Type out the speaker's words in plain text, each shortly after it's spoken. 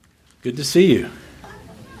Good to see you.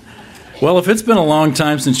 Well, if it's been a long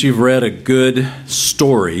time since you've read a good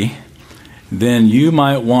story, then you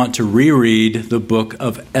might want to reread the book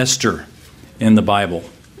of Esther in the Bible.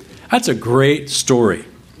 That's a great story.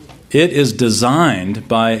 It is designed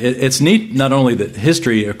by, it's neat not only that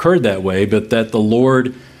history occurred that way, but that the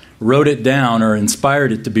Lord wrote it down or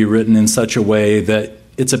inspired it to be written in such a way that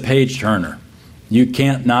it's a page turner. You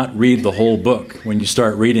can't not read the whole book when you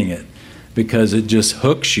start reading it, because it just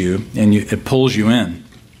hooks you and it pulls you in.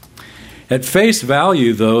 At face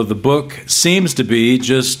value, though, the book seems to be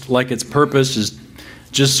just like its purpose is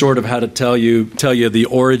just sort of how to tell you the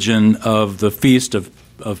origin of the feast of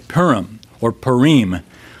Purim or Purim,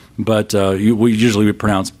 but we usually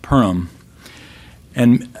pronounce Purim.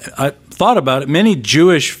 And I thought about it. Many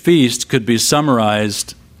Jewish feasts could be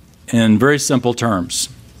summarized in very simple terms.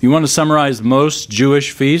 You want to summarize most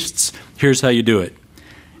Jewish feasts? Here's how you do it.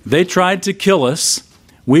 They tried to kill us.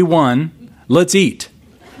 We won. Let's eat.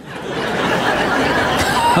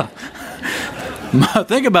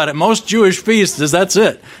 Think about it. Most Jewish feasts that's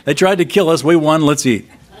it. They tried to kill us. We won. Let's eat.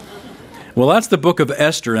 Well, that's the book of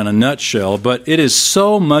Esther in a nutshell, but it is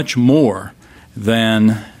so much more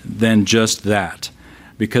than just that,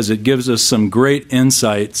 because it gives us some great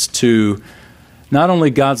insights to not only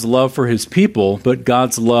God's love for His people, but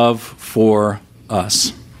God's love for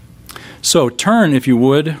us. So turn, if you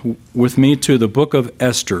would, with me to the book of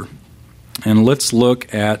Esther, and let's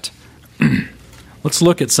look at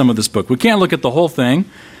some of this book. We can't look at the whole thing,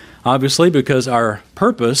 obviously, because our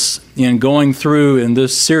purpose in going through in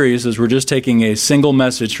this series is we're just taking a single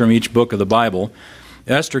message from each book of the Bible.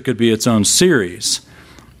 Esther could be its own series,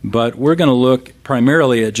 but we're going to look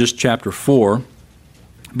primarily at just chapter 4.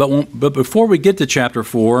 But before we get to chapter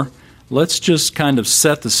 4, let's just kind of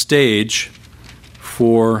set the stage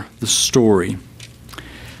for the story.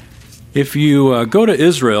 If you go to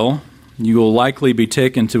Israel, you will likely be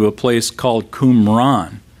taken to a place called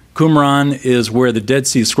Qumran. Qumran is where the Dead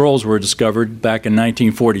Sea Scrolls were discovered back in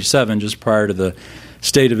 1947, just prior to the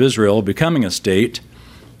state of Israel becoming a state,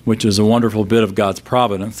 which is a wonderful bit of God's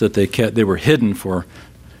providence that they were hidden for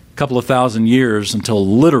a couple of thousand years until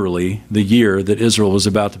literally the year that Israel was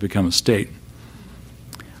about to become a state.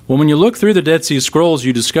 Well, when you look through the Dead Sea Scrolls,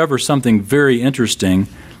 you discover something very interesting.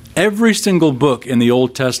 Every single book in the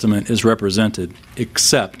Old Testament is represented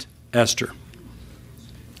except Esther.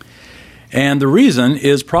 And the reason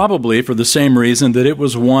is probably for the same reason that it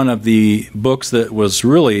was one of the books that was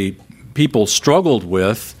really people struggled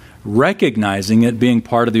with recognizing it being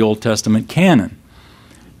part of the Old Testament canon,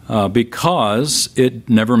 because it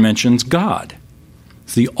never mentions God.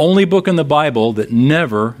 It's the only book in the Bible that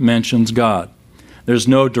never mentions God. There's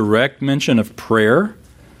no direct mention of prayer.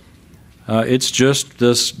 It's just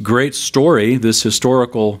this great story, this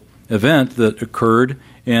historical event that occurred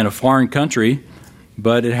in a foreign country,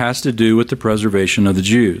 but it has to do with the preservation of the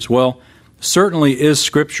Jews. Well, certainly is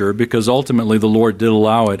Scripture, because ultimately the Lord did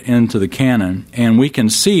allow it into the canon, and we can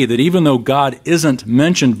see that even though God isn't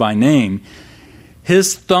mentioned by name,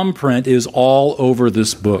 His thumbprint is all over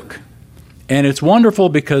this book. And it's wonderful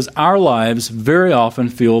because our lives very often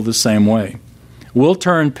feel the same way. We'll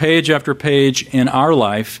turn page after page in our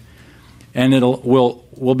life, and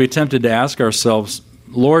we'll be tempted to ask ourselves,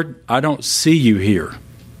 Lord, I don't see you here.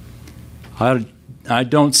 I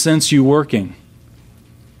don't sense you working.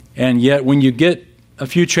 And yet when you get a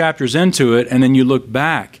few chapters into it and then you look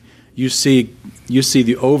back, you see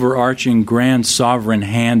the overarching grand sovereign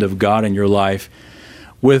hand of God in your life,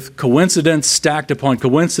 with coincidence stacked upon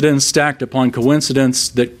coincidence stacked upon coincidence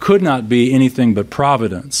that could not be anything but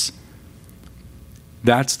providence.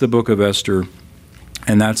 That's the book of Esther,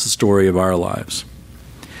 and that's the story of our lives.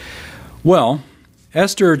 Well,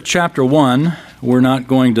 Esther chapter 1, we're not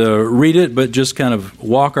going to read it, but just kind of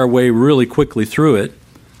walk our way really quickly through it.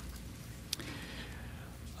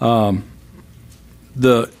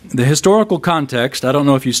 The historical context, I don't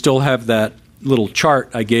know if you still have that little chart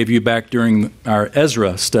I gave you back during our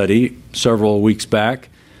Ezra study several weeks back,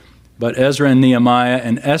 but Ezra and Nehemiah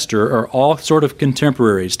and Esther are all sort of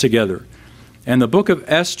contemporaries together. And the book of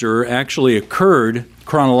Esther actually occurred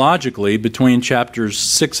chronologically between chapters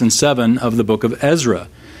 6 and 7 of the book of Ezra.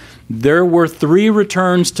 There were 3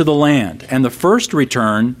 returns to the land, and the first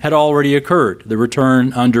return had already occurred, the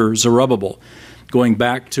return under Zerubbabel, going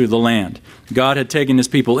back to the land. God had taken His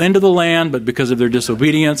people into the land, but because of their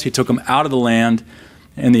disobedience, He took them out of the land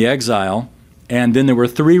in the exile, and then there were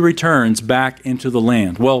 3 returns back into the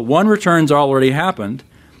land. Well, one return's already happened,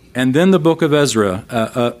 and then the book of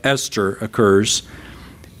Esther occurs,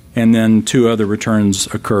 and then 2 other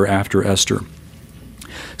returns occur after Esther.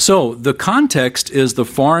 So the context is the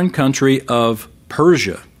foreign country of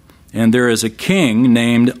Persia. and there is a king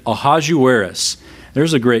named Ahasuerus.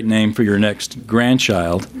 There's a great name for your next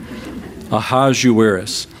grandchild,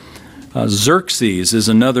 Ahasuerus. Xerxes is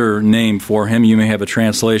another name for him. You may have a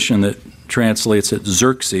translation that translates it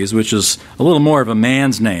Xerxes, which is a little more of a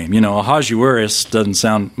man's name. You know, Ahasuerus doesn't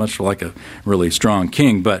sound much like a really strong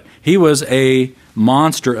king, but he was a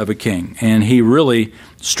monster of a king, and he really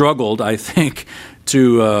struggled, I think,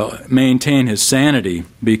 to maintain his sanity,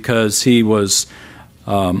 because he was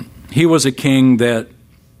a king that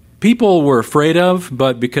people were afraid of,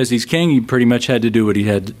 but because he's king, he pretty much had to do what he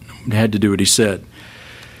had to do what he said.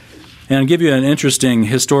 And I'll give you an interesting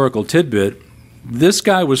historical tidbit. This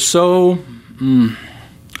guy was so, I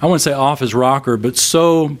wouldn't say off his rocker, but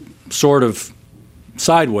so sort of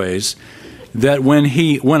sideways that when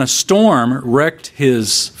a storm wrecked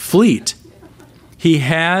his fleet, he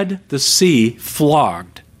had the sea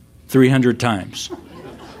flogged 300 times.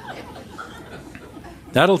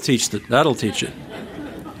 That'll teach it.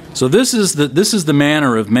 So this is the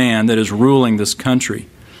manner of man that is ruling this country,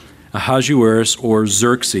 Ahasuerus or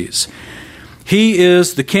Xerxes. He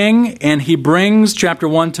is the king, and he brings, chapter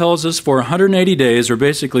 1 tells us, for 180 days, or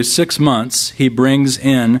basically 6 months, he brings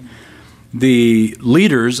in the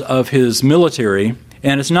leaders of his military.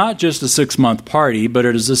 And it's not just a 6-month party, but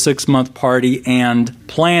it is a 6-month party and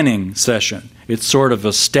planning session. It's sort of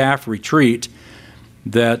a staff retreat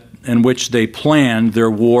in which they planned their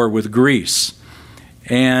war with Greece.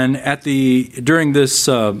 And during this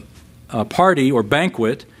party or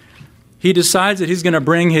banquet, he decides that he's going to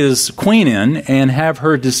bring his queen in and have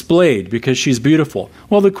her displayed because she's beautiful.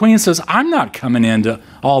 Well, the queen says, I'm not coming in to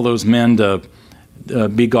all those men to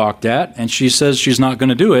be gawked at, and she says she's not going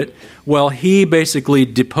to do it. Well, he basically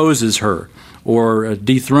deposes her or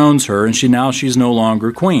dethrones her, and she's no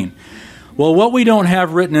longer queen. Well, what we don't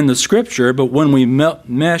have written in the Scripture, but when we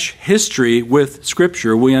mesh history with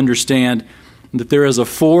Scripture, we understand that there is a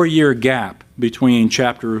 4-year gap between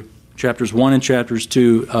chapters 1 and chapters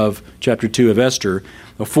 2 of chapter 2 of Esther,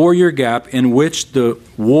 a 4-year gap in which the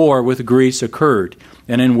war with Greece occurred,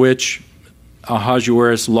 and in which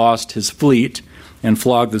Ahasuerus lost his fleet and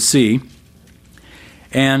flogged the sea.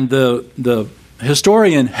 And the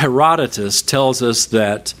historian Herodotus tells us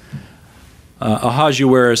that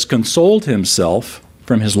Ahasuerus consoled himself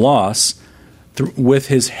from his loss with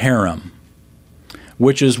his harem,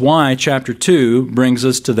 which is why chapter 2 brings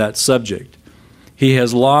us to that subject. He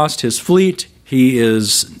has lost his fleet, he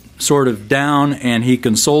is sort of down, and he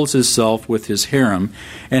consoles himself with his harem.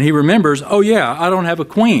 And he remembers, oh yeah, I don't have a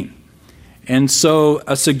queen. And so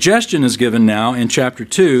a suggestion is given now in chapter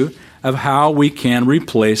 2 of how we can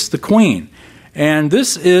replace the queen. And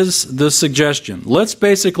this is the suggestion. Let's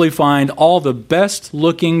basically find all the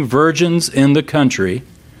best-looking virgins in the country,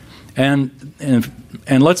 and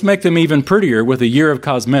let's make them even prettier with a year of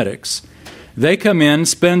cosmetics. They come in,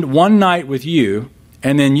 spend one night with you,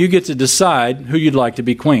 and then you get to decide who you'd like to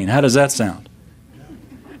be queen. How does that sound?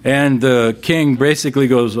 And the king basically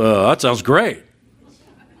goes, that sounds great.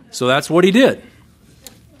 So that's what he did.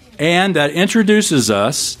 And that introduces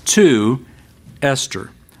us to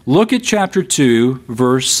Esther. Look at chapter 2,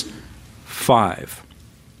 verse 5.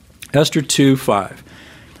 Esther 2:5.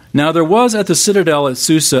 Now there was at the citadel at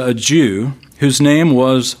Susa a Jew whose name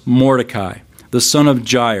was Mordecai, the son of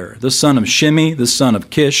Jair, the son of Shimei, the son of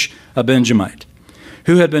Kish, a Benjamite,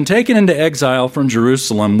 who had been taken into exile from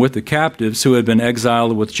Jerusalem with the captives who had been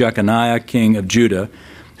exiled with Jeconiah, king of Judah,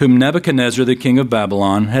 whom Nebuchadnezzar, the king of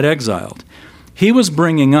Babylon, had exiled. He was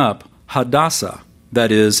bringing up Hadassah,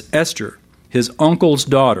 that is, Esther, his uncle's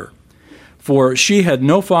daughter, for she had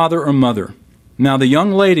no father or mother. Now the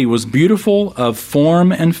young lady was beautiful of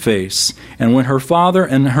form and face, and when her father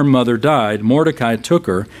and her mother died, Mordecai took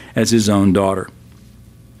her as his own daughter.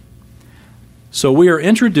 So we are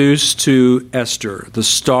introduced to Esther, the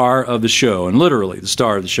star of the show, and literally the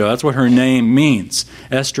star of the show. That's what her name means.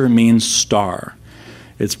 Esther means star.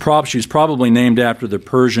 She's probably named after the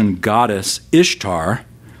Persian goddess Ishtar,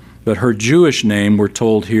 but her Jewish name, we're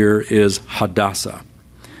told here, is Hadassah,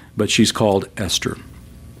 but she's called Esther.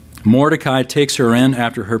 Mordecai takes her in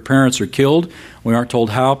after her parents are killed. We aren't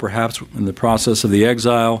told how, perhaps in the process of the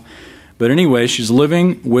exile. But anyway, she's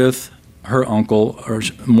living with her uncle, or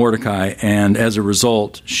Mordecai, and as a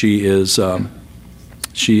result, she is an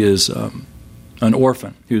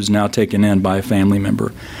orphan who's now taken in by a family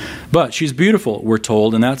member. But she's beautiful, we're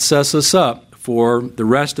told, and that sets us up for the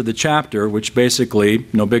rest of the chapter, which basically,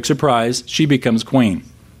 no big surprise, she becomes queen.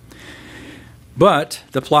 But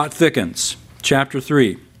the plot thickens. Chapter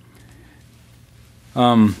 3.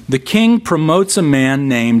 The king promotes a man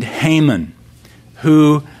named Haman,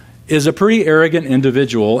 who is a pretty arrogant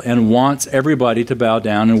individual and wants everybody to bow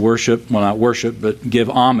down and worship, well, not worship, but give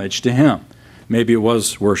homage to him. Maybe it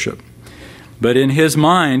was worship. But in his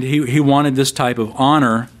mind, he wanted this type of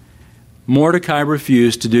honor. Mordecai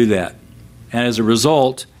refused to do that. And as a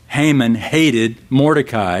result, Haman hated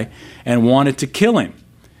Mordecai and wanted to kill him.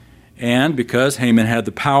 And because Haman had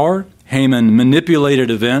the power, Haman manipulated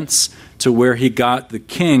events to where he got the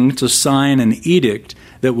king to sign an edict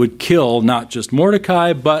that would kill not just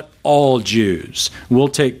Mordecai, but all Jews. We'll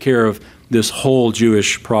take care of this whole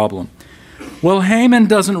Jewish problem. Well, Haman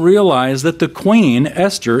doesn't realize that the queen,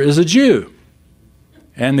 Esther, is a Jew.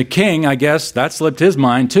 And the king, I guess, that slipped his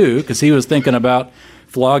mind too, because he was thinking about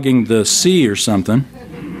flogging the sea or something.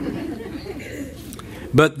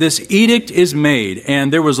 But this edict is made,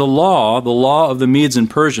 and there was a law, the law of the Medes and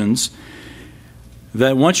Persians,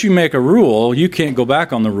 that once you make a rule, you can't go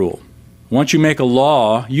back on the rule. Once you make a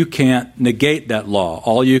law, you can't negate that law.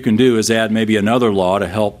 All you can do is add maybe another law to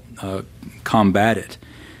help combat it.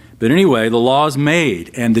 But anyway, the law is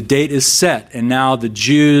made, and the date is set, and now the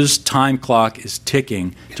Jews' time clock is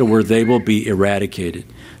ticking to where they will be eradicated.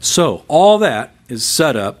 So, all that is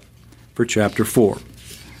set up for chapter 4.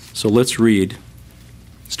 So let's read,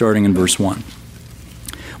 starting in verse 1.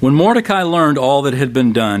 When Mordecai learned all that had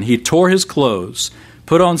been done, he tore his clothes,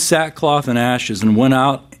 put on sackcloth and ashes, and went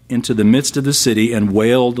out into the midst of the city and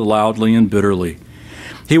wailed loudly and bitterly.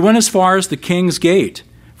 He went as far as the king's gate,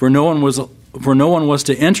 for no one was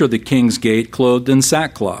to enter the king's gate clothed in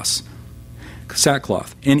sackcloth.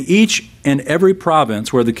 In each and every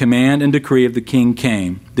province where the command and decree of the king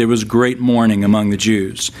came, there was great mourning among the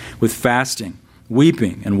Jews, with fasting,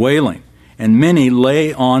 weeping, and wailing, and many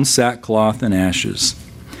lay on sackcloth and ashes.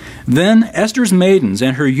 Then Esther's maidens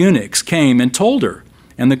and her eunuchs came and told her,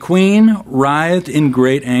 and the queen writhed in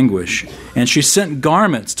great anguish. And she sent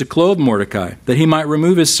garments to clothe Mordecai, that he might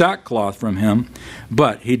remove his sackcloth from him,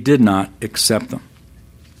 but he did not accept them.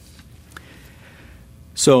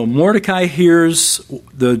 So Mordecai hears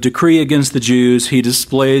the decree against the Jews. He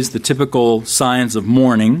displays the typical signs of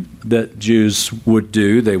mourning that Jews would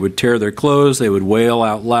do. They would tear their clothes, they would wail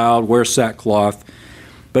out loud, wear sackcloth.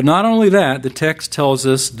 But not only that, the text tells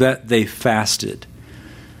us that they fasted.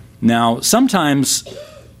 Now, sometimes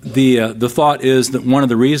the thought is that one of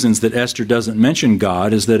the reasons that Esther doesn't mention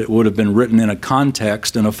God is that it would have been written in a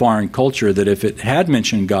context in a foreign culture that if it had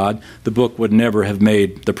mentioned God, the book would never have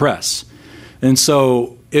made the press. And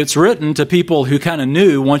so it's written to people who kind of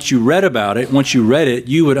knew once you read about it, once you read it,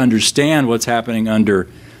 you would understand what's happening under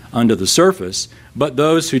the surface. But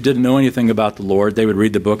those who didn't know anything about the Lord, they would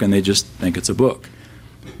read the book and they just think it's a book.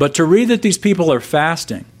 But to read that these people are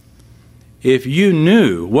fasting, if you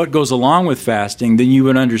knew what goes along with fasting, then you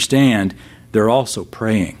would understand they're also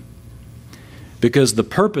praying. Because the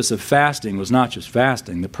purpose of fasting was not just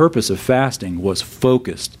fasting. The purpose of fasting was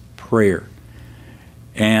focused prayer.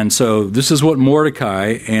 And so this is what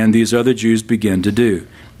Mordecai and these other Jews begin to do.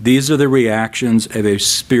 These are the reactions of a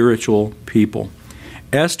spiritual people.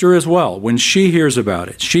 Esther as well, when she hears about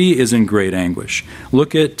it, she is in great anguish.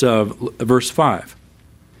 Look at verse 5.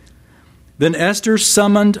 Then Esther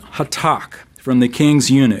summoned Hatak from the king's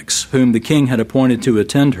eunuchs, whom the king had appointed to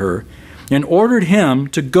attend her, and ordered him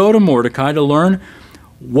to go to Mordecai to learn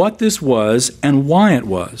what this was and why it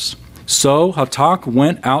was. So Hatak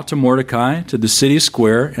went out to Mordecai to the city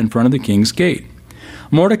square in front of the king's gate.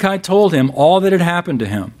 Mordecai told him all that had happened to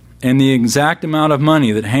him, and the exact amount of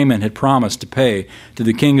money that Haman had promised to pay to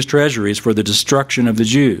the king's treasuries for the destruction of the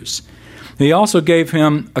Jews. He also gave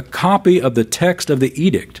him a copy of the text of the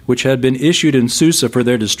edict, which had been issued in Susa for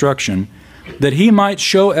their destruction, that he might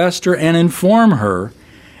show Esther and inform her,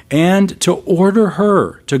 and to order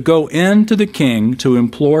her to go in to the king to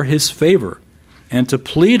implore his favor, and to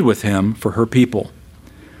plead with him for her people.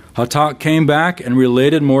 Hatak came back and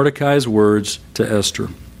related Mordecai's words to Esther.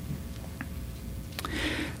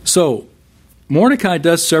 So, Mordecai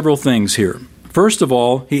does several things here. First of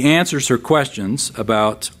all, he answers her questions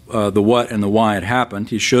about the what and the why it happened.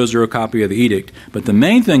 He shows her a copy of the edict. But the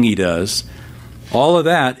main thing he does, all of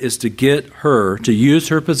that, is to get her to use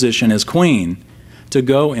her position as queen to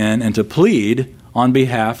go in and to plead on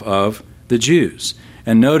behalf of the Jews.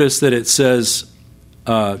 And notice that it says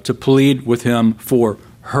to plead with him for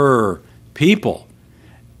her people.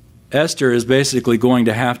 Esther is basically going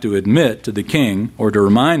to have to admit to the king, or to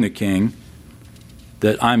remind the king,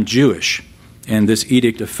 that I'm Jewish, and this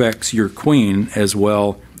edict affects your queen as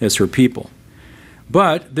well as her people.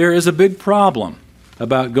 But there is a big problem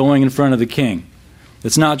about going in front of the king.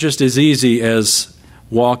 It's not just as easy as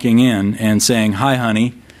walking in and saying, "Hi,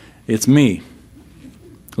 honey, it's me."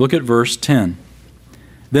 Look at verse 10.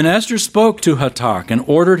 Then Esther spoke to Hatach and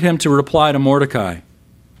ordered him to reply to Mordecai.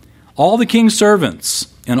 All the king's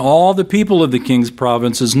servants and all the people of the king's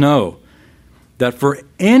provinces know that for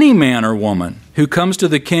any man or woman who comes to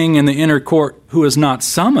the king in the inner court who is not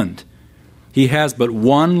summoned, he has but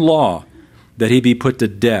one law, that he be put to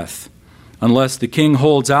death, unless the king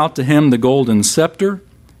holds out to him the golden scepter,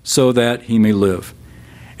 so that he may live.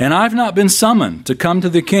 And I've not been summoned to come to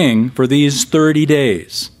the king for these 30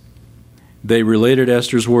 days. They related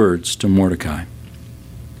Esther's words to Mordecai.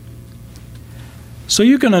 So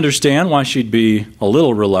you can understand why she'd be a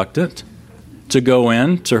little reluctant to go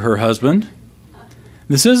in to her husband.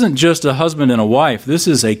 This isn't just a husband and a wife. This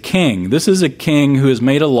is a king. This is a king who has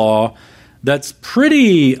made a law that's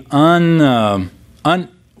pretty how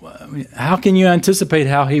can you anticipate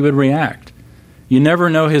how he would react? You never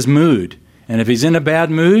know his mood. And if he's in a bad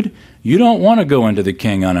mood, you don't want to go into the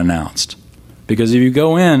king unannounced. Because if you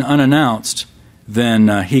go in unannounced,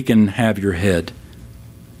 then he can have your head.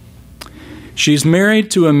 She's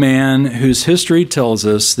married to a man whose history tells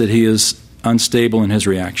us that he is unstable in his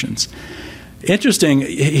reactions. Interesting,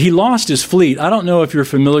 he lost his fleet. I don't know if you're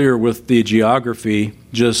familiar with the geography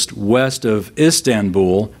just west of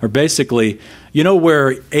Istanbul, or basically, you know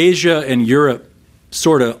where Asia and Europe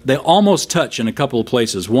they almost touch in a couple of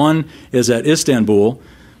places. One is at Istanbul,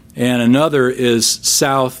 and another is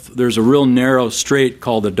south. There's a real narrow strait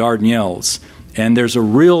called the Dardanelles, and there's a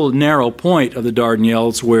real narrow point of the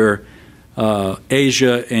Dardanelles where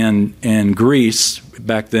Asia and Greece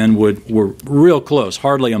back then were real close,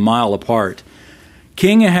 hardly a mile apart.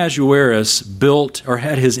 King Ahasuerus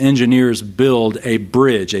had his engineers build a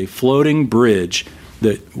bridge, a floating bridge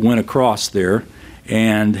that went across there,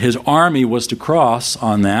 and his army was to cross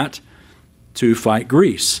on that to fight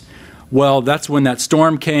Greece. Well, that's when that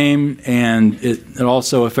storm came, and it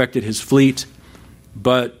also affected his fleet,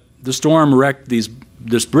 but the storm wrecked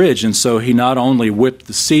this bridge, and so he not only whipped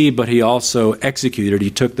the sea, but he also he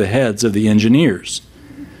took the heads of the engineers.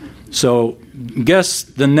 So guess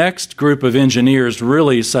the next group of engineers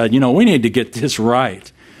really said, we need to get this right.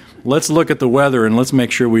 Let's look at the weather and let's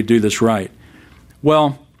make sure we do this right.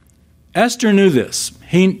 Well, Esther knew this.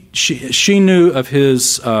 She knew of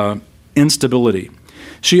his instability.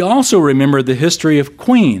 She also remembered the history of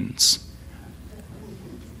queens.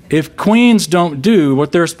 If queens don't do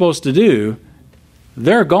what they're supposed to do,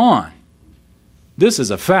 they're gone. This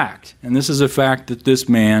is a fact, and this is a fact that this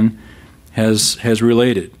man has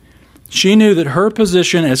related. She knew that her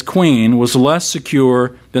position as queen was less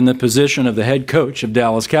secure than the position of the head coach of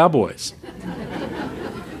Dallas Cowboys.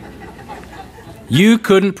 You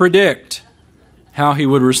couldn't predict how he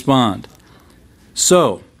would respond.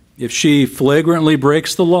 So, if she flagrantly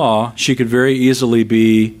breaks the law, she could very easily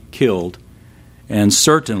be killed, and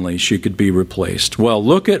certainly she could be replaced. Well,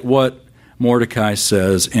 look at what Mordecai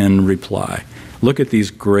says in reply. Look at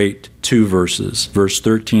these great 2 verses, verse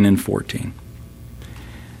 13 and 14.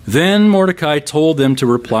 Then Mordecai told them to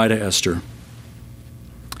reply to Esther,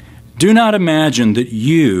 "Do not imagine that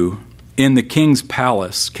you in the king's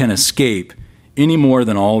palace can escape any more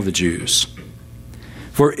than all the Jews.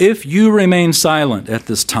 For if you remain silent at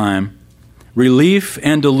this time, relief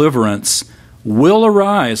and deliverance will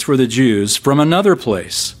arise for the Jews from another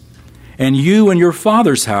place, and you and your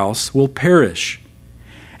father's house will perish.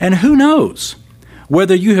 And who knows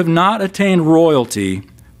whether you have not attained royalty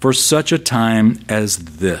for such a time as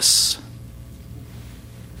this."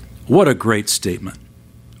 What a great statement.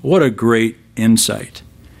 What a great insight.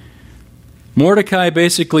 Mordecai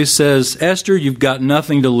basically says, Esther, you've got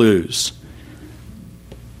nothing to lose.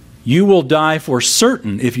 You will die for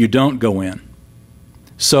certain if you don't go in.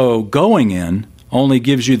 So going in only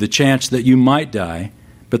gives you the chance that you might die,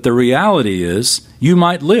 but the reality is you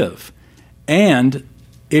might live. And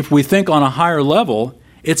if we think on a higher level,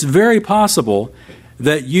 it's very possible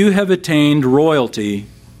that you have attained royalty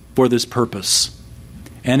for this purpose.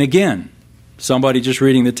 And again, somebody just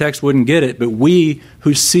reading the text wouldn't get it, but we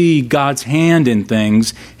who see God's hand in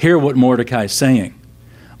things hear what Mordecai is saying.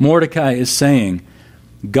 Mordecai is saying,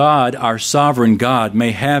 God, our sovereign God,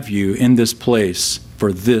 may have you in this place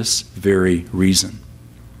for this very reason.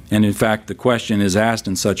 And in fact, the question is asked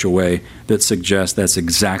in such a way that suggests that's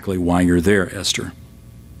exactly why you're there, Esther.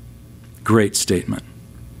 Great statement.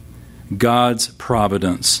 God's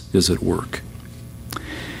providence is at work.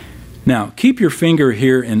 Now, keep your finger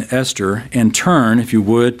here in Esther and turn, if you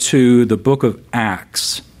would, to the book of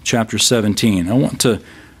Acts, chapter 17. I want to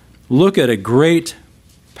look at a great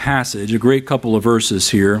passage, a great couple of verses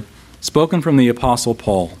here, spoken from the Apostle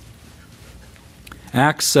Paul.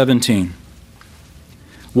 Acts 17.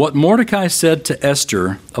 What Mordecai said to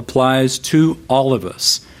Esther applies to all of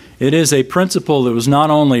us. It is a principle that was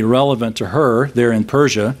not only relevant to her there in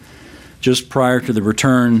Persia, just prior to the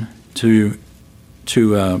return to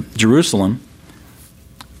Jerusalem,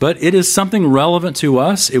 but it is something relevant to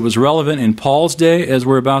us. It was relevant in Paul's day, as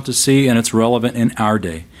we're about to see, and it's relevant in our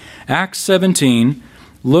day. Acts 17,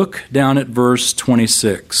 look down at verse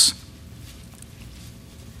 26.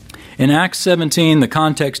 In Acts 17, the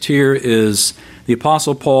context here is the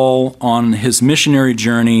Apostle Paul on his missionary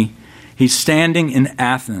journey. He's standing in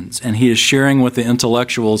Athens, and he is sharing with the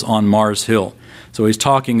intellectuals on Mars Hill. So he's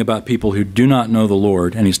talking about people who do not know the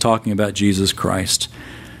Lord, and he's talking about Jesus Christ.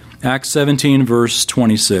 Acts 17, verse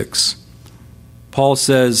 26. Paul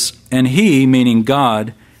says, "And he," meaning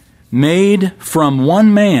God, "made from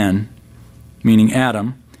one man," meaning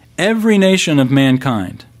Adam, "every nation of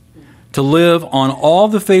mankind to live on all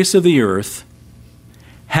the face of the earth,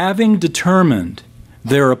 having determined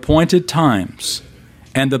their appointed times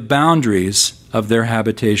and the boundaries of their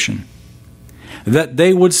habitation, that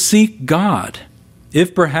they would seek God,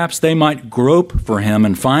 if perhaps they might grope for him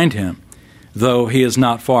and find him, though he is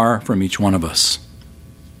not far from each one of us."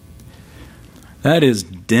 That is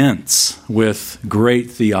dense with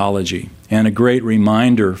great theology and a great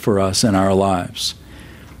reminder for us in our lives.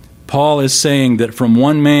 Paul is saying that from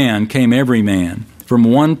one man came every man, from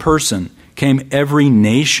one person came every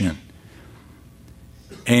nation.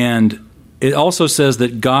 And it also says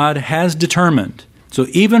that God has determined. So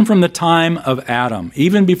even from the time of Adam,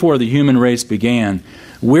 even before the human race began,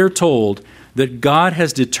 we're told that God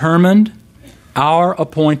has determined our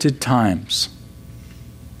appointed times.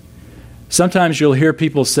 Sometimes you'll hear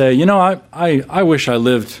people say, I wish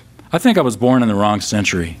I think I was born in the wrong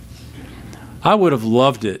century. I would have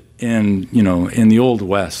loved it in the Old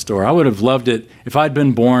West, or I would have loved it if I'd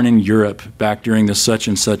been born in Europe back during the such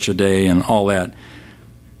and such a day and all that.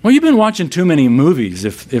 Well, you've been watching too many movies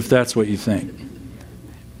if that's what you think.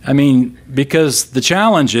 I mean, because the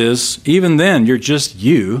challenge is, even then, you're just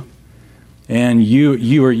you, and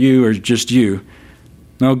you are just you.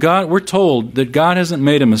 No, we're told that God hasn't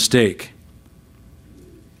made a mistake.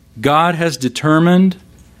 God has determined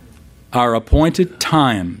our appointed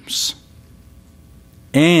times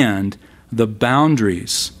and the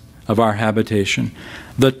boundaries of our habitation.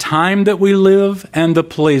 The time that we live and the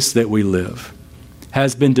place that we live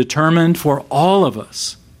has been determined for all of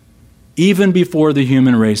us, even before the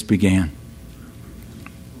human race began.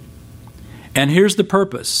 And here's the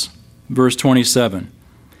purpose, verse 27,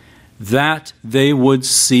 that they would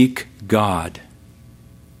seek God,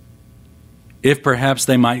 if perhaps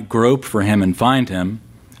they might grope for him and find him,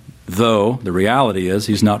 though the reality is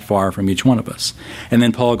he's not far from each one of us. And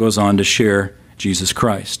then Paul goes on to share Jesus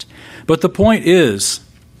Christ. But the point is,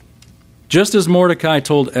 just as Mordecai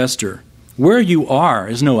told Esther, where you are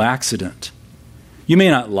is no accident. You may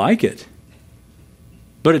not like it,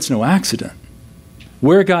 but it's no accident.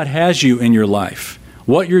 Where God has you in your life,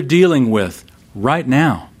 what you're dealing with right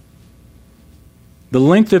now, the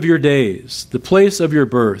length of your days, the place of your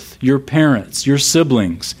birth, your parents, your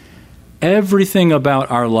siblings, everything about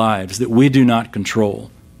our lives that we do not control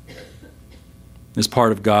is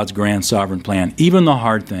part of God's grand sovereign plan, even the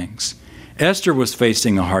hard things. Esther was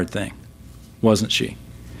facing a hard thing, wasn't she?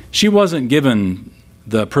 She wasn't given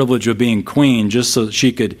the privilege of being queen just so that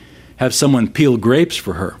she could have someone peel grapes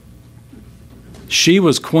for her. She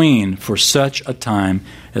was queen for such a time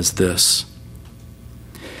as this.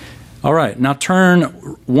 All right, now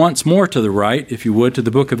turn once more to the right, if you would, to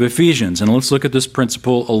the book of Ephesians, and let's look at this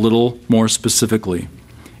principle a little more specifically.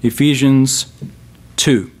 Ephesians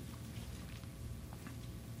 2.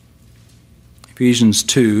 Ephesians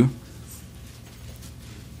 2,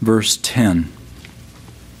 verse 10.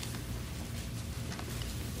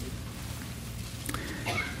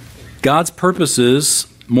 God's purposes,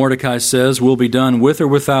 Mordecai says, will be done with or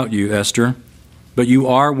without you, Esther. But you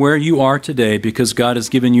are where you are today because God has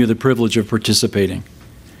given you the privilege of participating.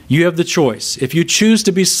 You have the choice. If you choose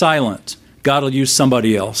to be silent, God will use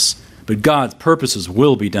somebody else. But God's purposes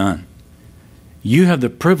will be done. You have the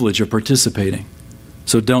privilege of participating.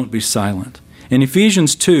 So don't be silent. In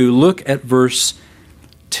Ephesians 2, look at verse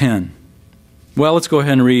 10. Well, let's go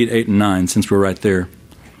ahead and read 8 and 9 since we're right there.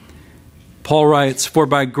 Paul writes, "For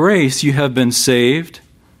by grace you have been saved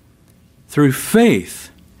through faith,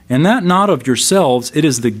 and that not of yourselves, it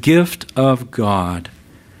is the gift of God,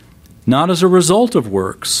 not as a result of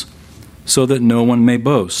works, so that no one may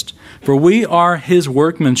boast. For we are his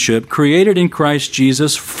workmanship, created in Christ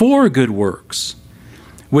Jesus for good works,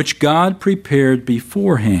 which God prepared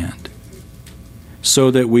beforehand, so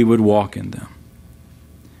that we would walk in them."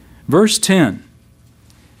 Verse 10.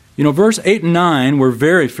 Verse 8 and 9 we're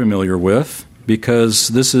very familiar with, because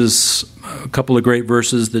this is a couple of great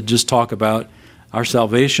verses that just talk about our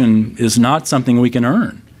salvation is not something we can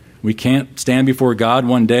earn. We can't stand before God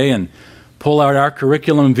one day and pull out our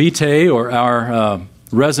curriculum vitae or our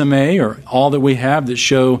resume or all that we have that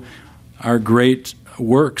show our great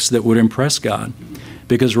works that would impress God.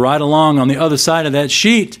 Because right along on the other side of that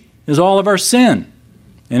sheet is all of our sin.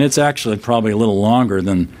 And it's actually probably a little longer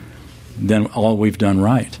than all we've done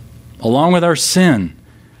right. Along with our sin,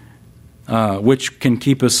 which can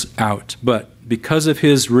keep us out. But because of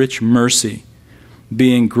his rich mercy,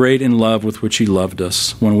 being great in love with which he loved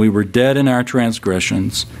us, when we were dead in our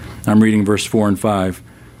transgressions, I'm reading verse 4 and 5,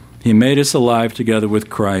 he made us alive together with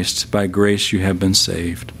Christ. By grace you have been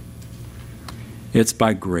saved. It's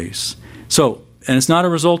by grace. So, and it's not a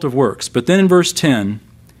result of works. But then in verse 10,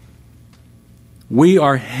 we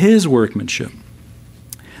are his workmanship.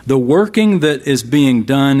 The working that is being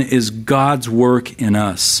done is God's work in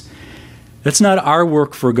us. It's not our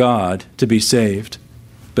work for God to be saved,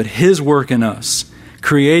 but his work in us,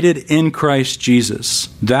 created in Christ Jesus.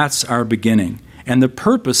 That's our beginning. And the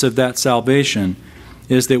purpose of that salvation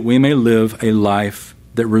is that we may live a life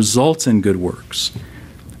that results in good works.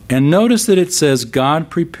 And notice that it says God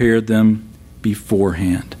prepared them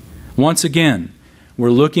beforehand. Once again, we're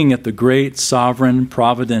looking at the great sovereign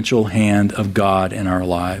providential hand of God in our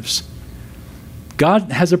lives.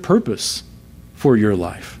 God has a purpose for your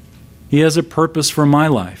life. He has a purpose for my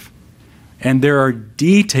life. And there are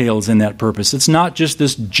details in that purpose. It's not just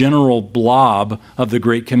this general blob of the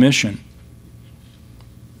Great Commission.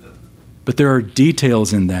 But there are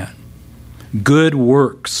details in that. Good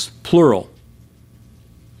works, plural,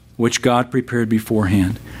 which God prepared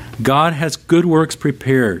beforehand. God has good works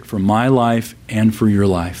prepared for my life and for your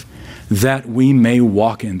life, that we may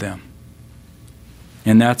walk in them.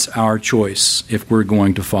 And that's our choice if we're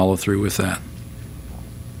going to follow through with that.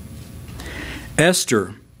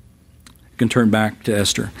 Esther, you can turn back to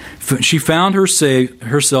Esther. She found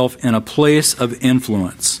herself in a place of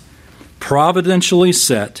influence, providentially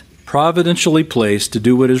set, providentially placed to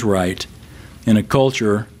do what is right in a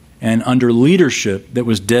culture and under leadership that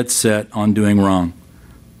was dead set on doing wrong.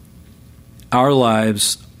 Our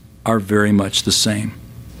lives are very much the same.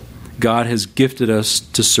 God has gifted us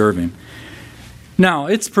to serve him. Now,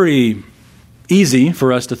 it's pretty easy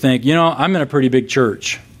for us to think, I'm in a pretty big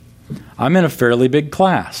church. I'm in a fairly big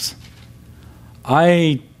class.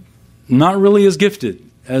 I'm not really as gifted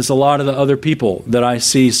as a lot of the other people that I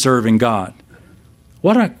see serving God.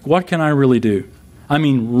 What can I really do? I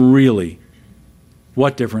mean, really,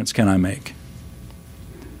 what difference can I make?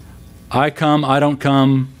 I come, I don't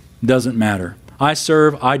come, doesn't matter. I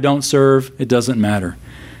serve, I don't serve, it doesn't matter.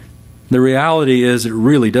 The reality is it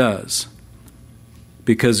really does.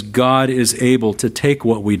 Because God is able to take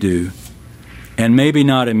what we do and maybe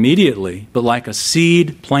not immediately, but like a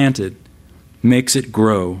seed planted, makes it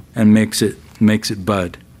grow and makes it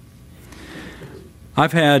bud.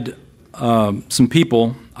 I've had some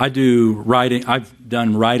people, I've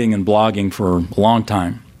done writing and blogging for a long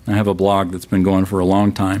time. I have a blog that's been going for a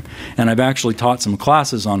long time. And I've actually taught some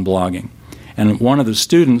classes on blogging. And one of the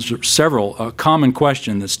students, a common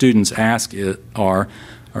question that students ask is,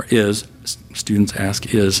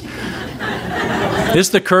 it's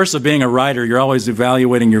the curse of being a writer. You're always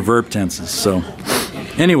evaluating your verb tenses. So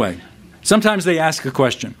anyway, sometimes they ask a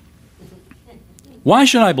question. Why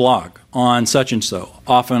should I blog on such and so?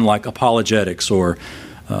 Often like apologetics or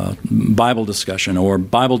Bible discussion or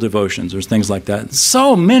Bible devotions or things like that.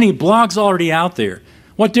 So many blogs already out there.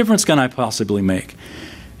 What difference can I possibly make?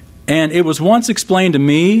 And it was once explained to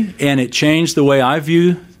me, and it changed the way I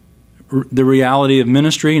view the reality of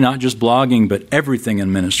ministry, not just blogging, but everything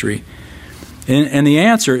in ministry. And the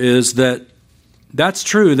answer is that that's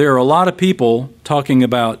true. There are a lot of people talking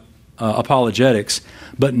about apologetics,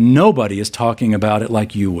 but nobody is talking about it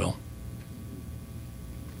like you will.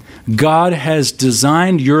 God has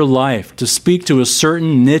designed your life to speak to a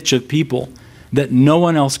certain niche of people that no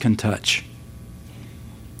one else can touch.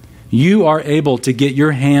 You are able to get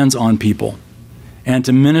your hands on people and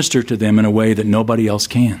to minister to them in a way that nobody else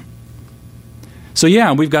can. So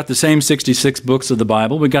yeah, we've got the same 66 books of the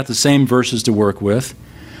Bible. We've got the same verses to work with.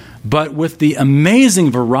 But with the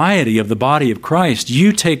amazing variety of the body of Christ,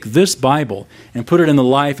 you take this Bible and put it in the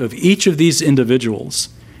life of each of these individuals,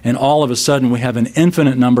 and all of a sudden we have an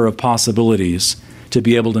infinite number of possibilities to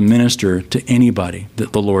be able to minister to anybody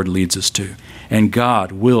that the Lord leads us to. And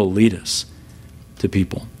God will lead us to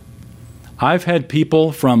people. I've had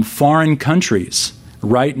people from foreign countries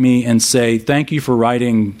write me and say, thank you for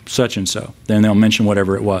writing such and so. Then they'll mention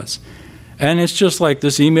whatever it was. And it's just like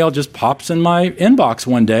this email just pops in my inbox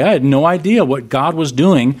one day. I had no idea what God was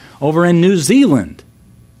doing over in New Zealand.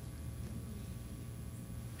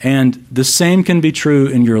 And the same can be true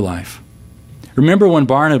in your life. Remember when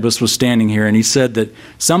Barnabas was standing here and he said that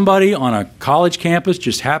somebody on a college campus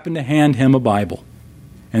just happened to hand him a Bible.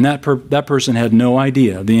 And that person had no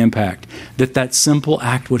idea the impact that simple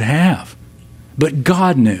act would have. But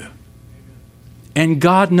God knew. And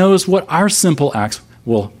God knows what our simple acts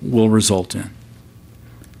will result in.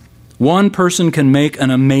 One person can make an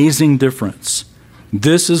amazing difference.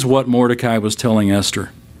 This is what Mordecai was telling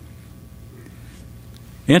Esther.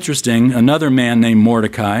 Interesting, another man named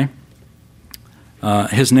Mordecai,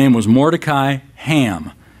 his name was Mordecai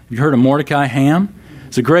Ham. You heard of Mordecai Ham?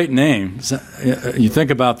 It's a great name. You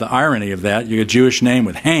think about the irony of that. You get a Jewish name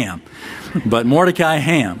with Ham. But Mordecai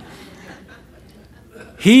Ham.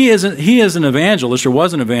 He is an evangelist, or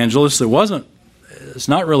was an evangelist. It's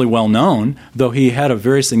not really well known, though he had a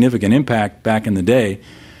very significant impact back in the day.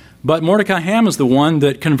 But Mordecai Ham is the one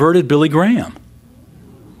that converted Billy Graham.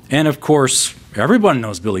 And of course, everyone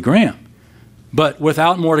knows Billy Graham. But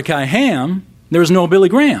without Mordecai Ham, there's no Billy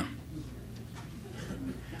Graham.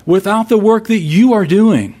 Without the work that you are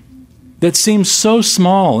doing that seems so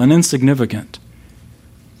small and insignificant,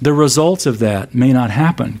 the results of that may not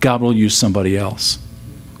happen. God will use somebody else.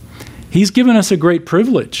 He's given us a great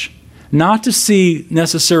privilege, not to see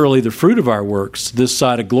necessarily the fruit of our works this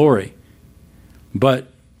side of glory, but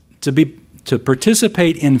to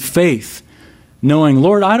participate in faith, knowing,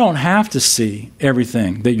 Lord, I don't have to see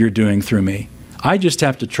everything that you're doing through me. I just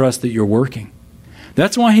have to trust that you're working.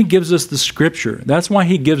 That's why he gives us the Scripture. That's why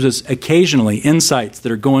he gives us occasionally insights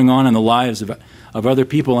that are going on in the lives of other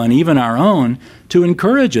people and even our own to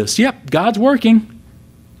encourage us. Yep, God's working.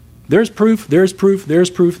 There's proof, there's proof, there's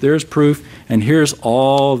proof, there's proof, and here's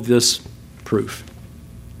all this proof.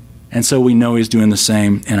 And so we know he's doing the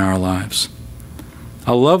same in our lives.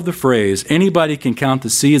 I love the phrase, anybody can count the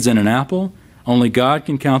seeds in an apple, only God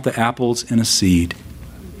can count the apples in a seed.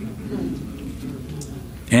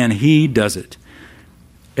 And he does it.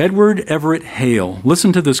 Edward Everett Hale,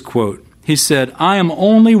 listen to this quote. He said, I am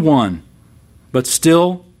only one, but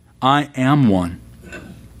still I am one.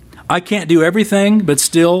 I can't do everything, but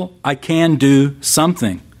still I can do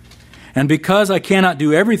something. And because I cannot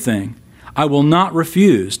do everything, I will not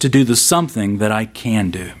refuse to do the something that I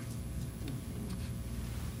can do.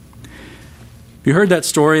 You heard that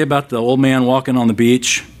story about the old man walking on the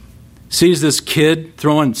beach, sees this kid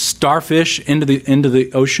throwing starfish into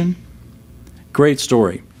the ocean? Great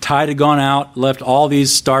story. Tide had gone out, left all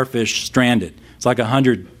these starfish stranded. It's like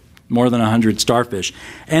more than 100 starfish.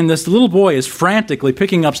 And this little boy is frantically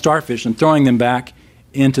picking up starfish and throwing them back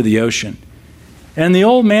into the ocean. And the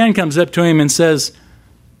old man comes up to him and says,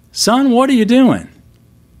 Son, what are you doing?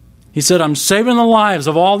 He said, I'm saving the lives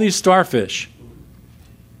of all these starfish.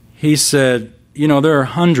 He said, there are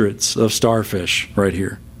hundreds of starfish right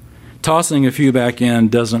here. Tossing a few back in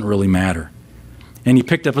doesn't really matter. And he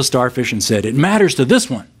picked up a starfish and said, it matters to this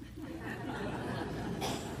one.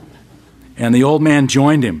 And the old man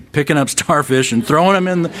joined him, picking up starfish and throwing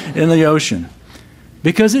them in the ocean.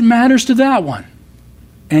 Because it matters to that one.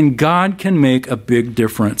 And God can make a big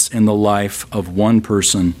difference in the life of one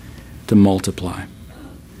person to multiply.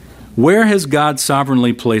 Where has God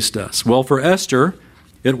sovereignly placed us? Well, for Esther,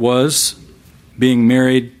 it was being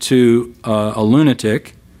married to a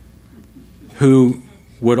lunatic who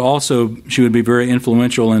she would be very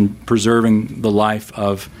influential in preserving the life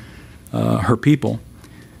of her people.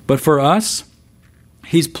 But for us,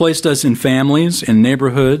 he's placed us in families, in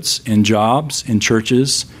neighborhoods, in jobs, in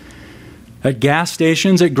churches, at gas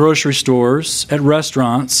stations, at grocery stores, at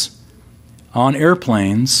restaurants, on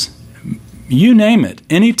airplanes, you name it.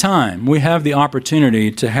 Anytime we have the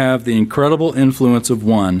opportunity to have the incredible influence of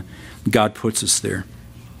one, God puts us there.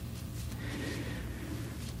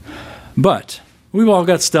 But we've all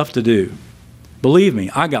got stuff to do. Believe me,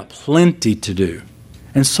 I got plenty to do.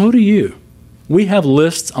 And so do you. We have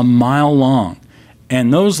lists a mile long.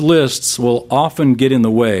 And those lists will often get in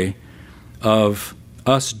the way of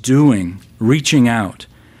us reaching out.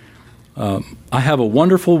 I have a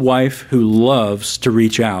wonderful wife who loves to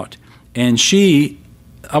reach out. And she,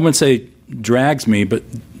 I wouldn't say drags me, but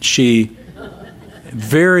she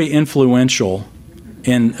very influential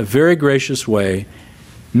in a very gracious way,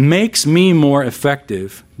 makes me more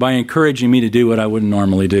effective by encouraging me to do what I wouldn't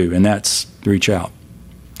normally do, and that's reach out.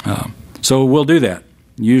 So we'll do that,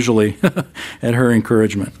 usually at her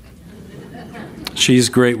encouragement. She's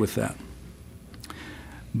great with that.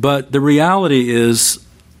 But the reality is,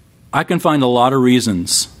 I can find a lot of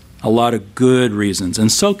reasons, a lot of good reasons, and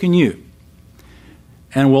so can you.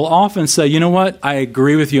 And we'll often say, you know what, I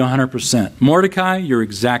agree with you 100%. Mordecai, you're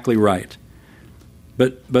exactly right.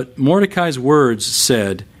 But Mordecai's words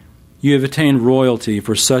said, you have attained royalty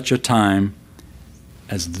for such a time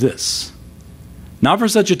as this. Not for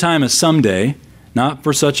such a time as someday, not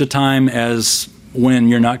for such a time as when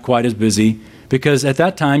you're not quite as busy, because at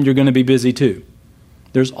that time you're going to be busy too.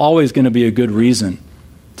 There's always going to be a good reason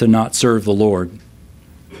to not serve the Lord.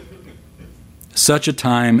 Such a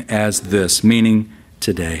time as this, meaning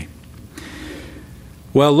today.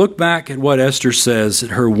 Well, look back at what Esther says, at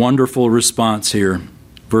her wonderful response here.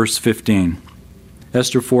 Verse 15.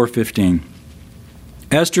 Esther 4:15.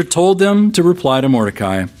 Esther told them to reply to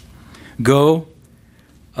Mordecai, "Go,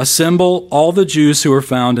 assemble all the Jews who are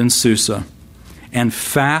found in Susa, and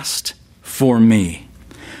fast for me.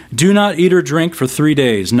 Do not eat or drink for 3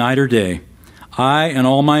 days, night or day. I and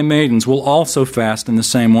all my maidens will also fast in the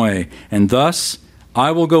same way, and thus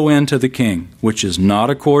I will go in to the king, which is not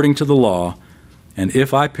according to the law, and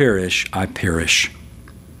if I perish, I perish."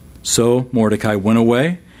 So Mordecai went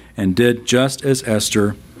away and did just as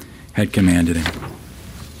Esther had commanded him.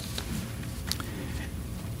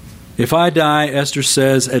 If I die, Esther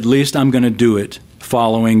says, at least I'm going to do it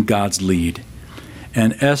following God's lead.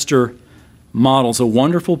 And Esther models a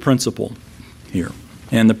wonderful principle here.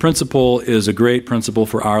 And the principle is a great principle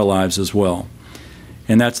for our lives as well.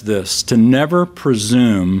 And that's this: to never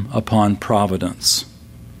presume upon providence,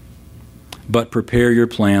 but prepare your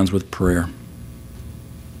plans with prayer.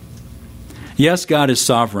 Yes, God is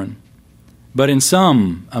sovereign, but in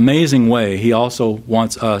some amazing way, He also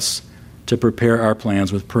wants us to prepare our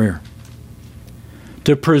plans with prayer.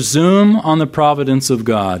 To presume on the providence of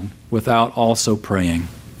God without also praying.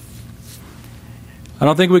 I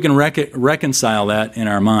don't think we can reconcile that in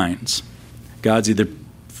our minds. God's either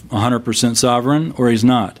 100% sovereign or He's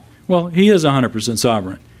not. Well, He is 100%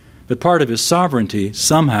 sovereign, but part of His sovereignty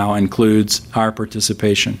somehow includes our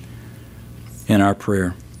participation in our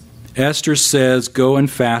prayer. Esther says, "Go and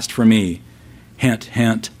fast for me." Hint,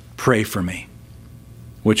 hint, pray for me,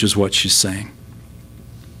 which is what she's saying.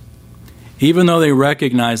 Even though they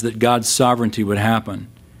recognized that God's sovereignty would happen,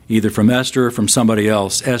 either from Esther or from somebody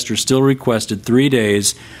else, Esther still requested 3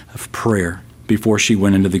 days of prayer before she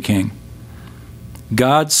went into the king.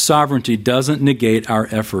 God's sovereignty doesn't negate our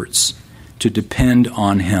efforts to depend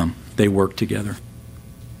on Him. They work together.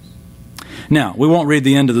 Now, we won't read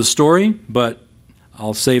the end of the story, but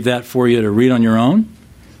I'll save that for you to read on your own.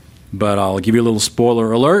 But I'll give you a little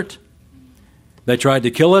spoiler alert. They tried to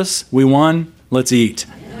kill us. We won. Let's eat.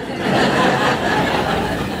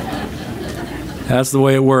 That's the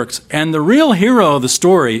way it works. And the real hero of the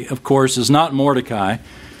story, of course, is not Mordecai.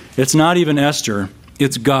 It's not even Esther.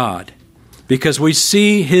 It's God. Because we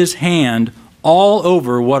see His hand all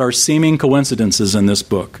over what are seeming coincidences in this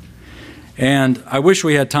book. And I wish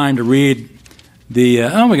we had time to read we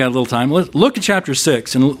got a little time. Let's look at chapter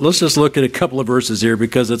 6, and let's just look at a couple of verses here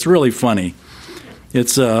because it's really funny.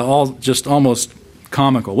 It's all just almost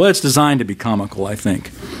comical. Well, it's designed to be comical, I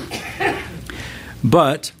think.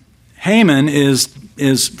 But Haman is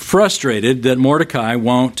frustrated that Mordecai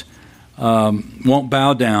won't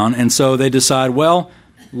bow down, and so they decide, well,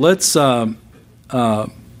 let's build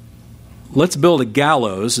a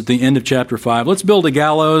gallows at the end of chapter 5. Let's build a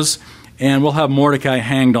gallows, and we'll have Mordecai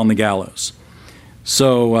hanged on the gallows.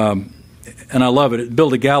 So, and I love it.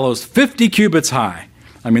 Build a gallows 50 cubits high.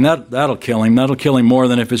 I mean, that'll kill him. That'll kill him more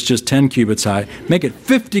than if it's just 10 cubits high. Make it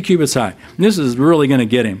 50 cubits high. This is really going to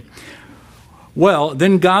get him. Well,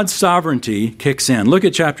 then God's sovereignty kicks in. Look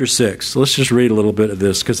at chapter 6. Let's just read a little bit of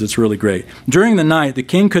this because it's really great. During the night, the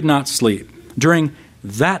king could not sleep. During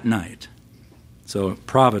that night, so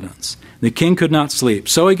providence, the king could not sleep.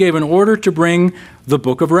 So he gave an order to bring the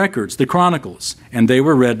book of records, the Chronicles, and they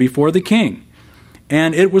were read before the king.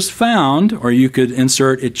 And it was found, or you could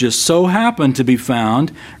insert, it just so happened to be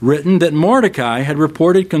found, written that Mordecai had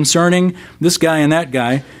reported concerning this guy and that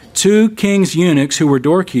guy, 2 king's eunuchs who were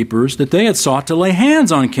doorkeepers, that they had sought to lay hands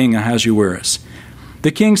on King Ahasuerus.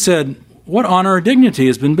 The king said, "What honor or dignity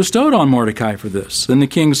has been bestowed on Mordecai for this?" Then the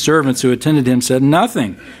king's servants who attended him said,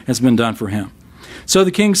 "Nothing has been done for him." So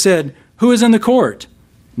the king said, "Who is in the court?"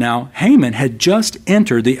 Now Haman had just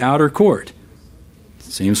entered the outer court.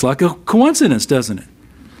 Seems like a coincidence, doesn't it?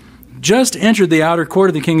 Just entered the outer court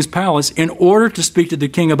of the king's palace in order to speak to the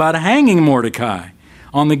king about hanging Mordecai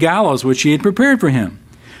on the gallows which he had prepared for him.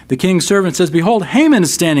 The king's servant says, "Behold, Haman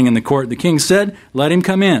is standing in the court." The king said, "Let him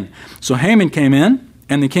come in." So Haman came in,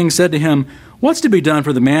 and the king said to him, "What's to be done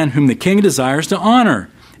for the man whom the king desires to honor?"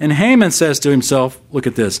 And Haman says to himself, look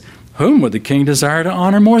at this, "Whom would the king desire to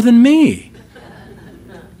honor more than me?"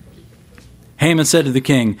 Haman said to the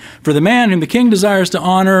king, "For the man whom the king desires to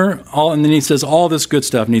honor," and then he says all this good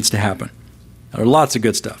stuff needs to happen. There are lots of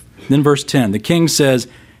good stuff. Then verse 10, the king says,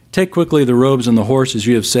 take quickly the robes and the horses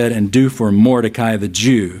you have said, and do for Mordecai the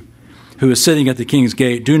Jew, who is sitting at the king's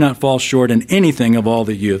gate. Do not fall short in anything of all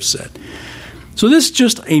that you have said. So this is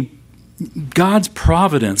just God's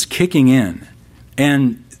providence kicking in.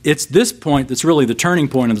 And it's this point that's really the turning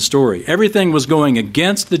point of the story. Everything was going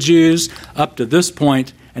against the Jews up to this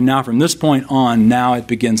point, and now from this point on, now it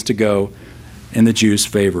begins to go in the Jews'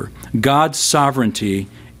 favor. God's sovereignty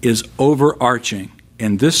is overarching.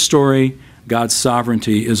 In this story, God's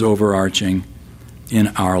sovereignty is overarching in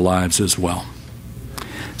our lives as well.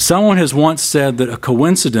 Someone has once said that a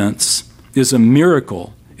coincidence is a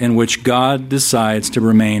miracle in which God decides to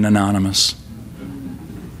remain anonymous.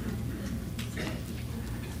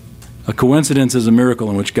 A coincidence is a miracle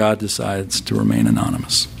in which God decides to remain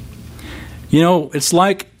anonymous. You know, it's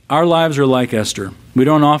like our lives are like Esther. We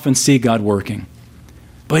don't often see God working,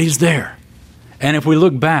 but He's there. And if we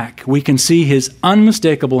look back, we can see His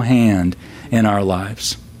unmistakable hand in our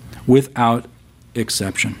lives, without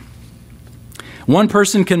exception. One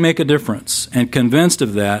person can make a difference, and convinced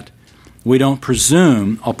of that, we don't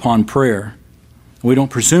presume upon prayer. We don't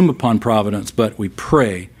presume upon providence, but we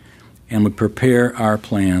pray, and we prepare our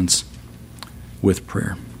plans with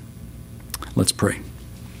prayer. Let's pray.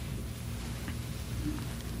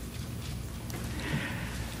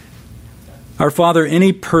 Our Father,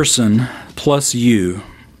 any person plus you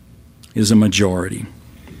is a majority.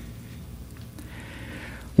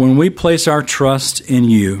 When we place our trust in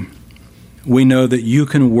you, we know that you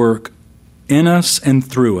can work in us and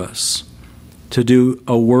through us to do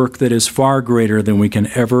a work that is far greater than we can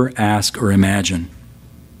ever ask or imagine.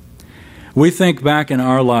 We think back in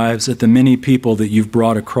our lives at the many people that you've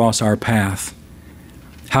brought across our path,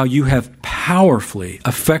 how you have powerfully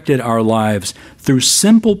affected our lives through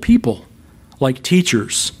simple people like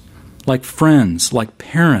teachers, like friends, like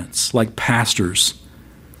parents, like pastors.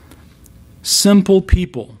 Simple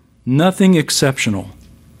people, nothing exceptional,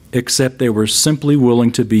 except they were simply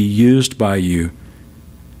willing to be used by you,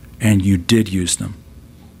 and you did use them.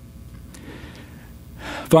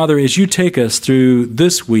 Father, as you take us through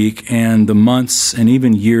this week and the months and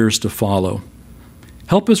even years to follow,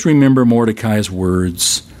 help us remember Mordecai's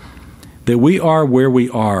words, that we are where we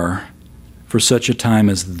are for such a time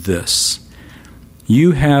as this.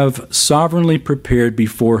 You have sovereignly prepared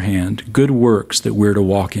beforehand good works that we're to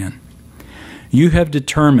walk in. You have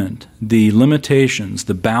determined the limitations,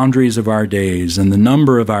 the boundaries of our days, and the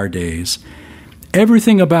number of our days.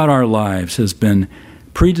 Everything about our lives has been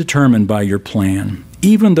predetermined by your plan,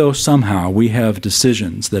 even though somehow we have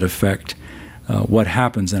decisions that affect what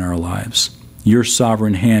happens in our lives. Your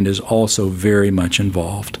sovereign hand is also very much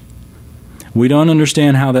involved. We don't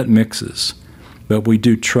understand how that mixes, but we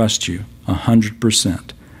do trust you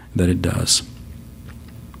 100% that it does.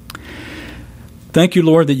 Thank you,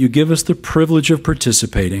 Lord, that you give us the privilege of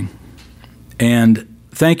participating. And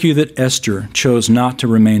thank you that Esther chose not to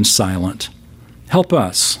remain silent. Help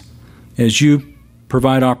us as you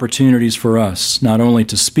provide opportunities for us, not only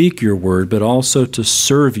to speak your word, but also to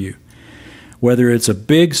serve you, whether it's a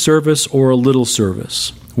big service or a little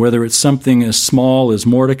service, whether it's something as small as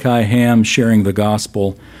Mordecai Ham sharing the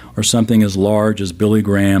gospel or something as large as Billy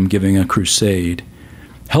Graham giving a crusade.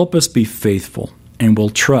 Help us be faithful, and we'll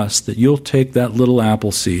trust that you'll take that little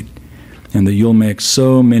apple seed and that you'll make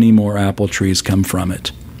so many more apple trees come from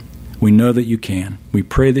it. We know that you can. We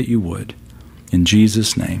pray that you would. In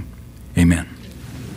Jesus' name, amen.